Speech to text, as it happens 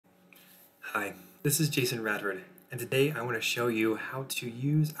Hi, this is Jason Radford, and today I want to show you how to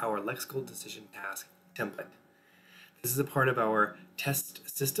use our lexical decision task template. This is a part of our test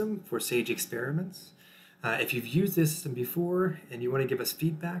system for SAGE experiments. If you've used this system before and you want to give us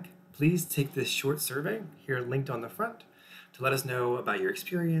feedback, please take this short survey here linked on the front to let us know about your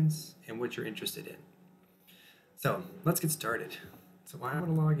experience and what you're interested in. So let's get started. So I'm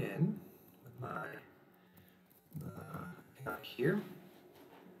going to log in with my account here.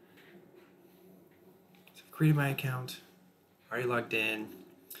 Created my account, already logged in.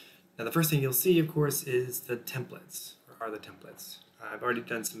 Now the first thing you'll see, of course, is the templates, or are the templates. I've already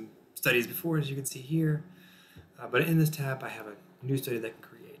done some studies before, as you can see here, but in this tab I have a new study that I can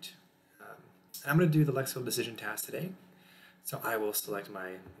create. I'm going to do the lexical decision task today, so I will select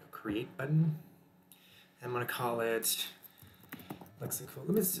my create button. I'm going to call it lexical.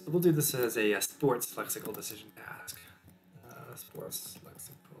 We'll do this as a sports lexical decision task. Sports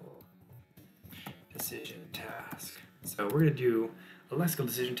lexical decision task. So we're going to do a lexical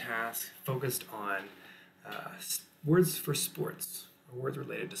decision task focused on words for sports, or words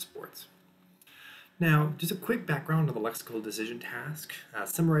related to sports. Now, just a quick background of the lexical decision task,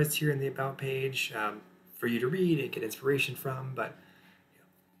 summarized here in the About page for you to read and get inspiration from, but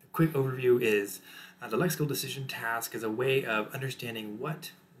the quick overview is the lexical decision task is a way of understanding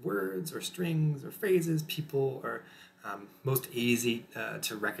what words or strings or phrases people are most easy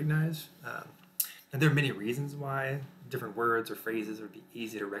to recognize. And there are many reasons why different words or phrases would be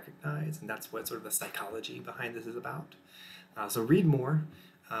easy to recognize, and that's what sort of the psychology behind this is about. So read more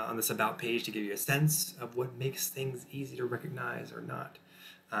on this About page to give you a sense of what makes things easy to recognize or not,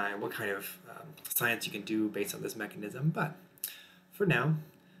 and what kind of science you can do based on this mechanism. But for now,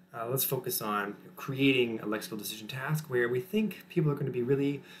 let's focus on creating a lexical decision task where we think people are going to be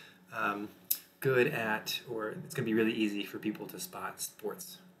really good at, or it's going to be really easy for people to spot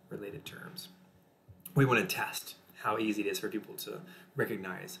sports-related terms. We want to test how easy it is for people to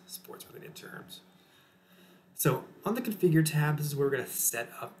recognize sports-related terms. So on the Configure tab, this is where we're going to set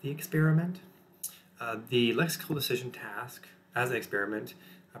up the experiment. The lexical decision task, as an experiment,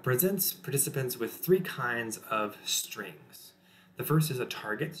 presents participants with three kinds of strings. The first is a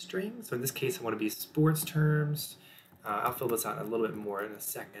target string. So in this case, I want to be sports terms. I'll fill this out a little bit more in a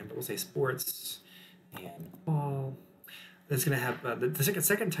second, but we'll say sports and ball. It's going to have the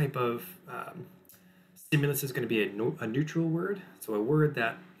second type of stimulus is going to be a neutral word, so a word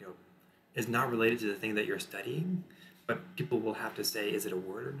that is not related to the thing that you're studying, but people will have to say, is it a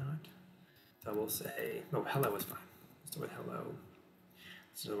word or not? So we'll say, oh, hello is fine. Let's start with hello.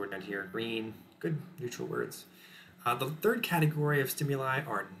 So we're down here, green, good neutral words. The third category of stimuli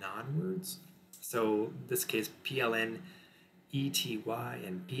are non-words. So in this case, PLN, ETY,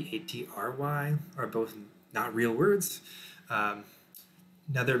 and PATRY are both not real words.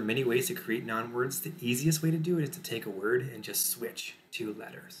 Now, there are many ways to create non-words. The easiest way to do it is to take a word and just switch two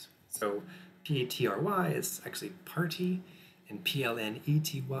letters. So PATRY is actually party, and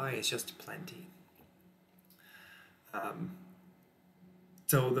PLNETY is just plenty.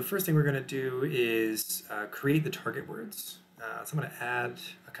 So the first thing we're going to do is create the target words. So I'm going to add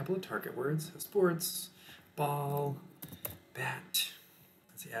a couple of target words. So sports, ball, bat.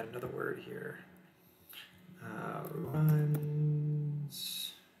 Let's see, add another word here.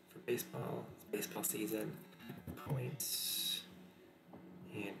 Runs for baseball, baseball season, points,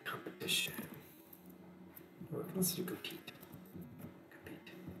 and competition. Or let's do compete.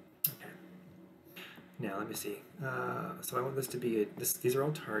 Okay. Now let me see. So I want this to be these are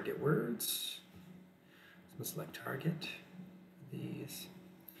all target words. So let's select target. These,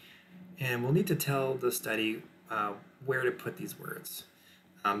 and we'll need to tell the study where to put these words.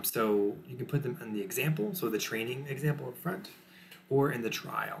 So you can put them in the example, so the training example up front, or in the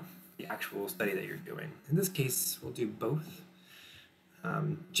trial, the actual study that you're doing. In this case, we'll do both.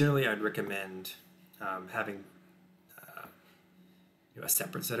 Generally, I'd recommend having a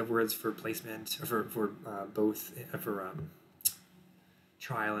separate set of words for placement, or for both, for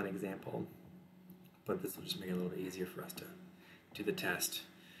trial and example. But this will just make it a little bit easier for us to do the test.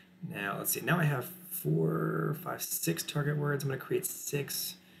 Now, let's see. Now I have 4, 5, 6 target words. I'm going to create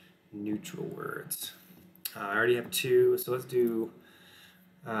 6 neutral words. I already have 2, so let's do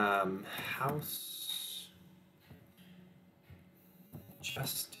house,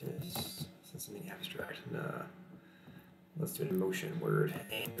 justice, so something abstract. Let's do an emotion word,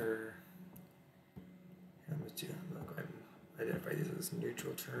 anger. And let's do, I'll go ahead and identify these as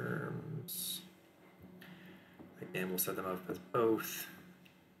neutral terms. Again, we'll set them up as both.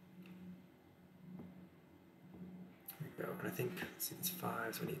 go. And I think, let's see, that's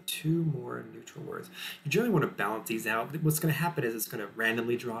 5, so we need 2 more neutral words. You generally want to balance these out. What's going to happen is it's going to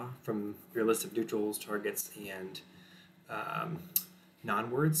randomly draw from your list of neutrals, targets, and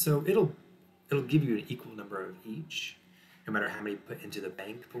non-words. So it'll give you an equal number of each, no matter how many you put into the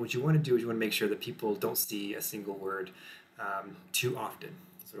bank. But what you want to do is you want to make sure that people don't see a single word too often.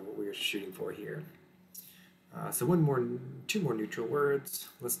 Sort of what we're shooting for here. So 2 more neutral words.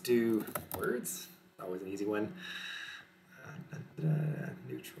 Let's do words. Always an easy one.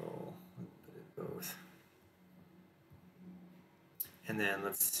 Neutral. Put it both. And then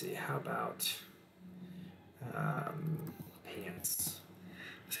let's see. How about pants?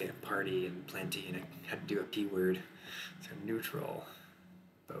 Say a party and plenty, and I had to do a P word. So neutral,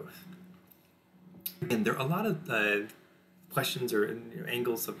 both. And there are a lot of questions or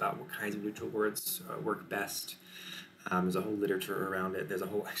angles about what kinds of neutral words work best. There's a whole literature around it. There's a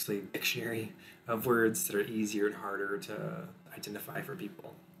whole actually dictionary of words that are easier and harder to identify for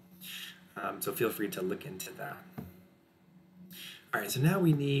people. So feel free to look into that. All right, so now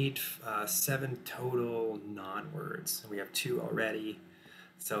we need 7 total non-words. We have 2 already.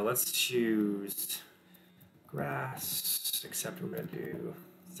 So let's choose grass, except we're going to do,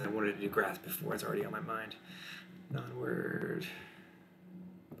 so I wanted to do grass before, it's already on my mind. Non-word,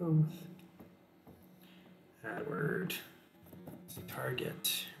 both. Add word,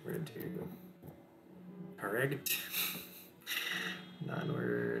 target, we're going to do target.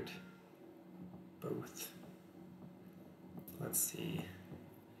 Non-word, both. Let's see,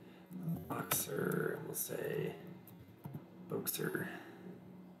 boxer, we'll say boxer.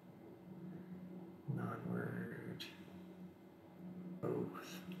 Non-word,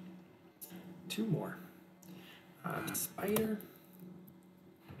 both. 2 more. Spider.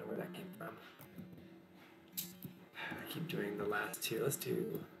 I don't know where that came from. I keep doing the last 2. Let's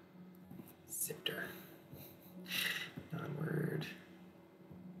do sifter. Non-word,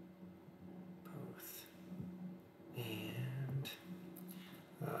 both. And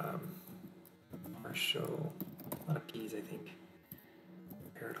partial. A lot of P's, I think.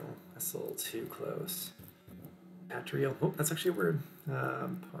 Marital. That's a little too close. Patrial. Oh, that's actually a word.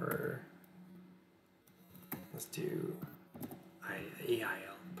 Let's do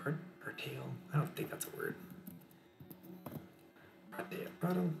AIL. Partale. I don't think that's a word.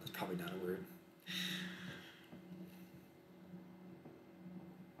 Partale. That's probably not a word.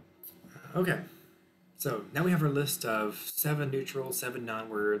 Okay. So now we have our list of 7 neutral, 7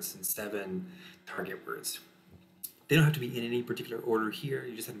 non-words, and 7 target words. They don't have to be in any particular order here.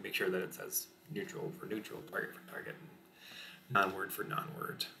 You just have to make sure that it says neutral for neutral, target for target, and non-word for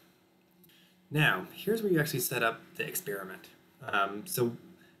non-word. Now, here's where you actually set up the experiment. So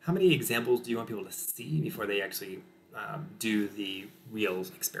how many examples do you want people to see before they actually do the real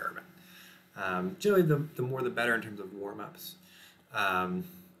experiment? Generally, the more the better in terms of warm-ups.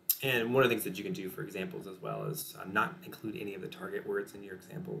 And one of the things that you can do for examples as well is not include any of the target words in your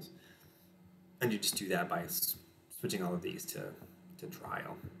examples. And you just do that by switching all of these to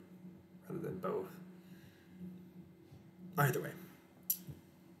trial rather than both. Either way.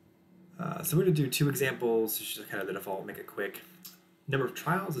 So we're going to do 2 examples. This is just kind of the default, make it quick. Number of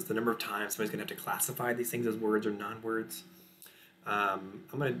trials is the number of times somebody's going to have to classify these things as words or non-words. I'm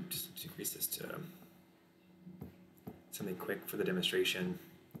going to just decrease this to something quick for the demonstration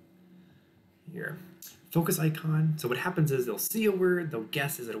here. Focus icon. So what happens is they'll see a word, they'll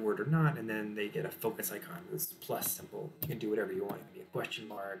guess is it a word or not, and then they get a focus icon, this plus symbol. You can do whatever you want. It could be a question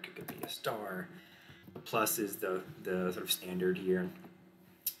mark, it could be a star. The plus is the sort of standard here.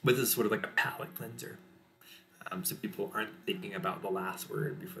 But this is sort of like a palate cleanser. So people aren't thinking about the last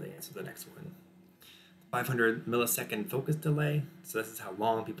word before they answer the next one. 500 millisecond focus delay. So this is how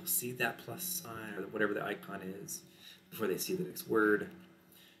long people see that plus sign or whatever the icon is before they see the next word.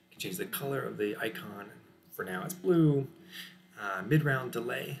 You can change the color of the icon. For now it's blue. Mid-round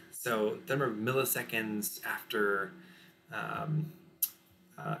delay. So the number of milliseconds after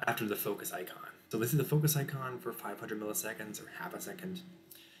the focus icon. So this is the focus icon for 500 milliseconds or half a second.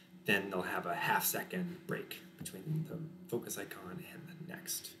 Then they'll have a half-second break between the focus icon and the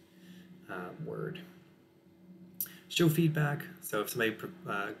next word. Show feedback. So if somebody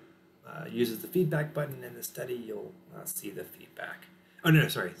uses the feedback button in the study, you'll see the feedback. Oh, no,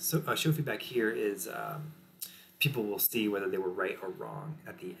 sorry. So show feedback here is people will see whether they were right or wrong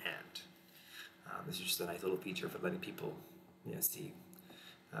at the end. This is just a nice little feature for letting people see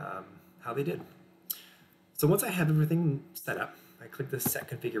how they did. So once I have everything set up, I click the Set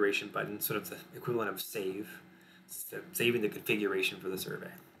Configuration button, sort of the equivalent of save, saving the configuration for the survey.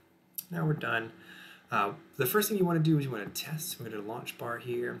 Now we're done. The first thing you want to do is you want to test. We're going to do a launch bar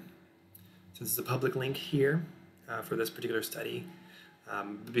here. So this is a public link here. for this particular study.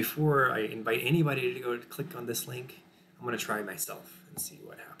 Before I invite anybody to go click on this link, I'm going to try myself and see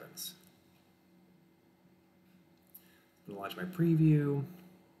what happens. I'm going to launch my preview.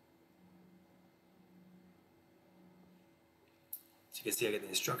 So you can see I get the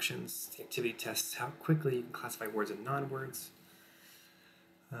instructions, the activity tests, how quickly you can classify words and non-words.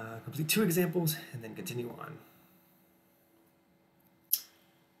 Complete 2 examples and then continue on.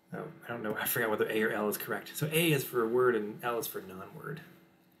 Oh, I don't know, I forgot whether A or L is correct. So A is for a word and L is for non-word.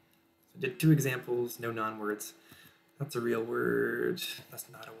 So I did 2 examples, no non-words. That's a real word, that's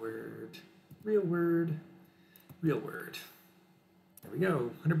not a word. Real word, real word. There we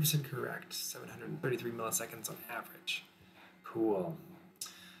go, 100% correct, 733 milliseconds on average. Cool. So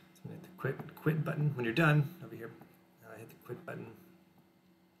I'm gonna hit the quit button. When you're done, over here, hit the quit button.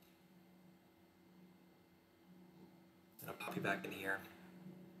 And I'll pop you back in here.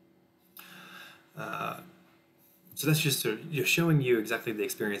 So that's just sort of showing you exactly the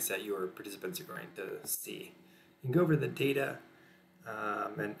experience that your participants are going to see. You can go over the data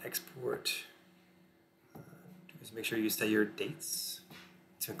and export. Just make sure you set your dates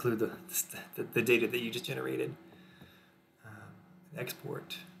to include the data that you just generated.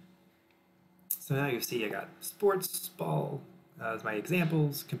 Export. So now you see I got sports, ball as my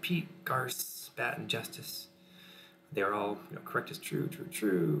examples, compete, garce, bat, and justice. They are all correct as true, true,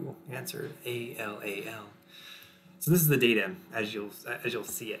 true. Answered A-L-A-L. So this is the data as you'll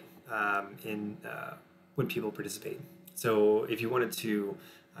see it when people participate. So if you wanted to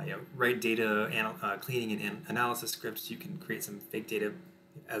write data cleaning and analysis scripts, you can create some fake data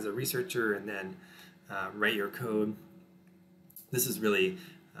as a researcher and then write your code. This is really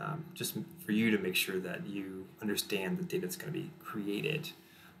just for you to make sure that you understand the data that's going to be created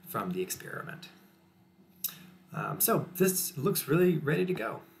from the experiment. So this looks really ready to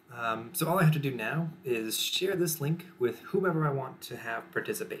go. So all I have to do now is share this link with whomever I want to have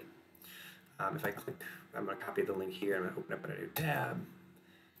participate. If I click, I'm going to copy the link here. I'm going to open up a new tab,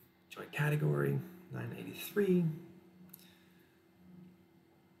 join category, 983.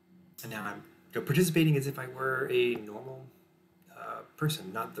 And now I'm participating as if I were a normal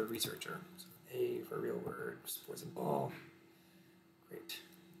person, not the researcher. So A for real word, sports and ball. Great.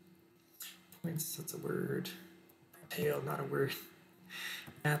 Points, that's a word. Tail, not a word.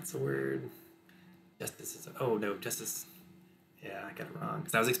 That's a word. Justice is oh no, justice. Yeah, I got it wrong.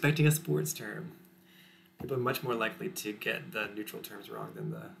 Because I was expecting a sports term. People are much more likely to get the neutral terms wrong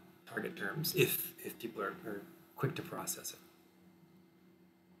than the target terms if people are quick to process it.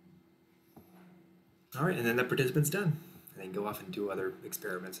 All right, and then the participant's done. And they can go off and do other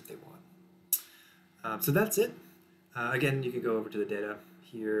experiments if they want. So that's it. Again, you can go over to the data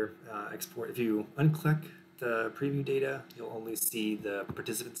here, export. If you unclick the preview data, you'll only see the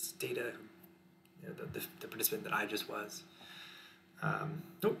participants' data, the participant that I just was.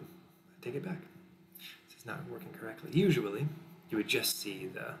 Nope, take it back. This is not working correctly. Usually, you would just see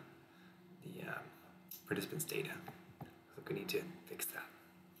the participants' data. So we need to fix that.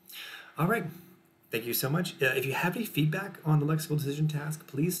 All right. Thank you so much. If you have any feedback on the lexical decision task,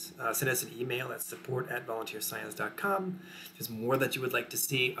 please send us an email at support@volunteerscience.com. If there's more that you would like to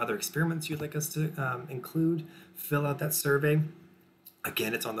see, other experiments you'd like us to include, fill out that survey.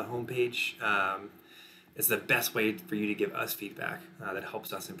 Again, it's on the homepage. It's the best way for you to give us feedback that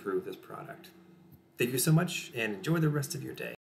helps us improve this product. Thank you so much and enjoy the rest of your day.